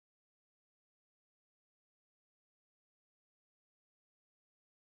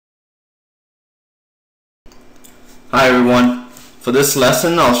Hi everyone. For this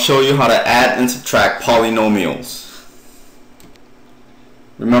lesson, I'll show you how to add and subtract polynomials.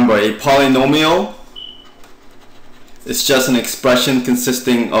 Remember, a polynomial is just an expression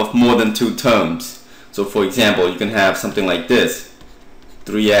consisting of more than two terms. So for example, you can have something like this: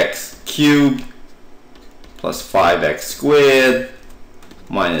 3x cubed plus 5x squared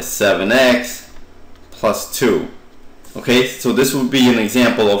minus 7x plus 2. Okay, so this would be an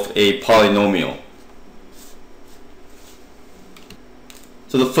example of a polynomial.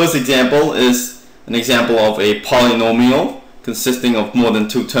 So the first example is an example of a polynomial consisting of more than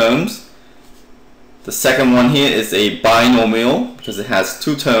two terms. The second one here is a binomial because it has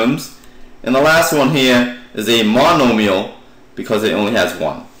two terms. And the last one here is a monomial because it only has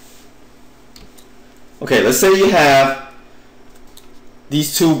one. Okay, let's say you have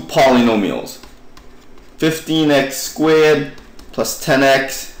these two polynomials. 15x squared plus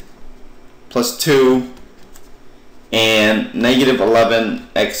 10x plus 2 and negative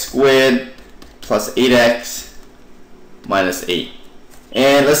 11x squared plus 8x minus 8.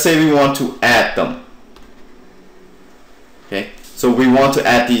 And let's say we want to add them. Okay, so we want to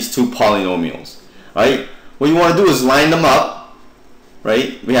add these two polynomials. Right? What you want to do is line them up.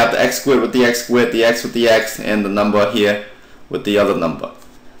 Right? We have the x squared with the x squared, the x with the x, and the number here with the other number.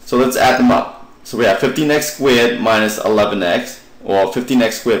 So let's add them up. So we have 15x squared minus 11x, or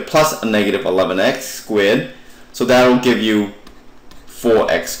 15x squared plus a negative 11x squared. So that will give you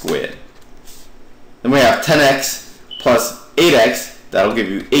 4x squared. Then we have 10x plus 8x, that will give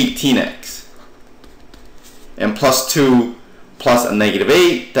you 18x. And plus 2 plus a negative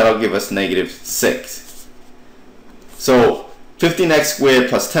 8, that will give us negative 6. So 15x squared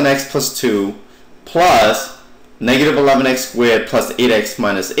plus 10x plus 2 plus negative 11x squared plus 8x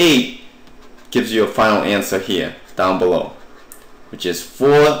minus 8 gives you a final answer here, down below, which is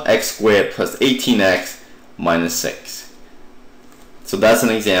 4x squared plus 18x minus 6. So that's an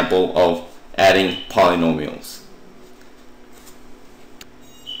example of adding polynomials.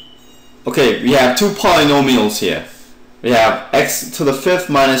 Okay, we have two polynomials here. We have x to the fifth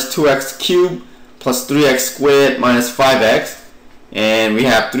minus 2x cubed plus 3x squared minus 5x. And we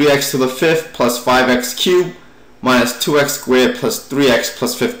have 3x to the fifth plus 5x cubed minus 2x squared plus 3x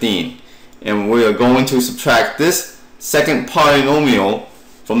plus 15. And we are going to subtract this second polynomial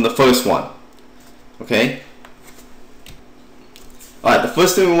from the first one. Okay? Alright, the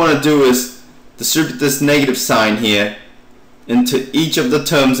first thing we want to do is distribute this negative sign here into each of the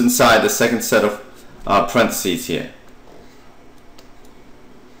terms inside the second set of parentheses here.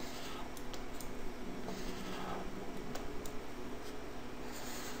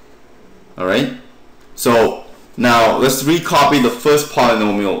 Alright, so now let's recopy the first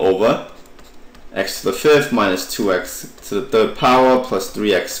polynomial over. X to the fifth minus 2x to the third power plus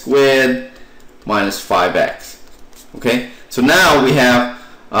 3x squared minus 5x. Okay, so now we have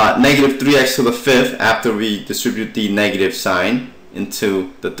negative 3x to the fifth after we distribute the negative sign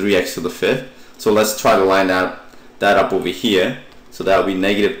into the 3x to the fifth. So let's try to line that up over here. So that will be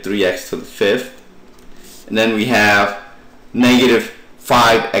negative 3x to the fifth. And then we have negative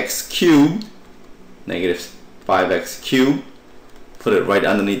 5x cubed. Negative 5x cubed. Put it right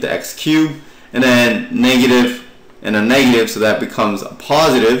underneath the x cubed. And then negative and a negative, so that becomes a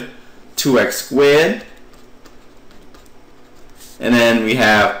positive 2x squared. And then we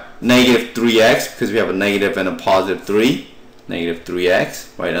have negative 3x because we have a negative and a positive 3. Negative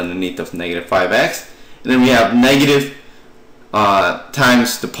 3x right underneath of negative 5x. And then we have negative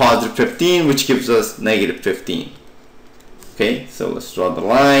times the positive 15, which gives us negative 15. Okay, so let's draw the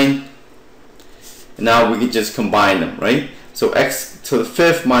line. And now we can just combine them, right? So x to the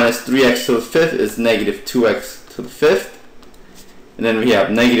fifth minus 3x to the fifth is negative 2x to the fifth. And then we have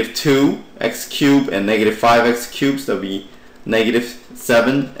negative 2x cubed and negative 5x cubed, so that will be negative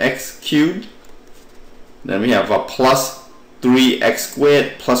 7x cubed. Then we have a plus 3x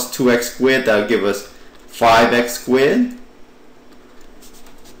squared plus 2x squared, that will give us 5x squared.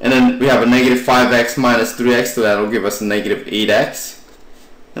 And then we have a negative 5x minus 3x, so that will give us a negative 8x.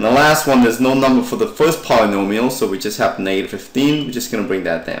 And the last one, there's no number for the first polynomial, so we just have negative 15. We're just going to bring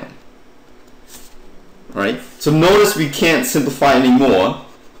that down. Right? So notice we can't simplify anymore.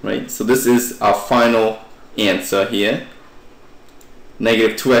 Right? So this is our final answer here.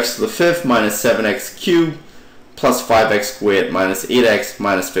 Negative 2x to the fifth minus 7x cubed plus 5x squared minus 8x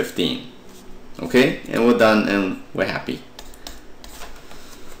minus 15. Okay? And we're done and we're happy.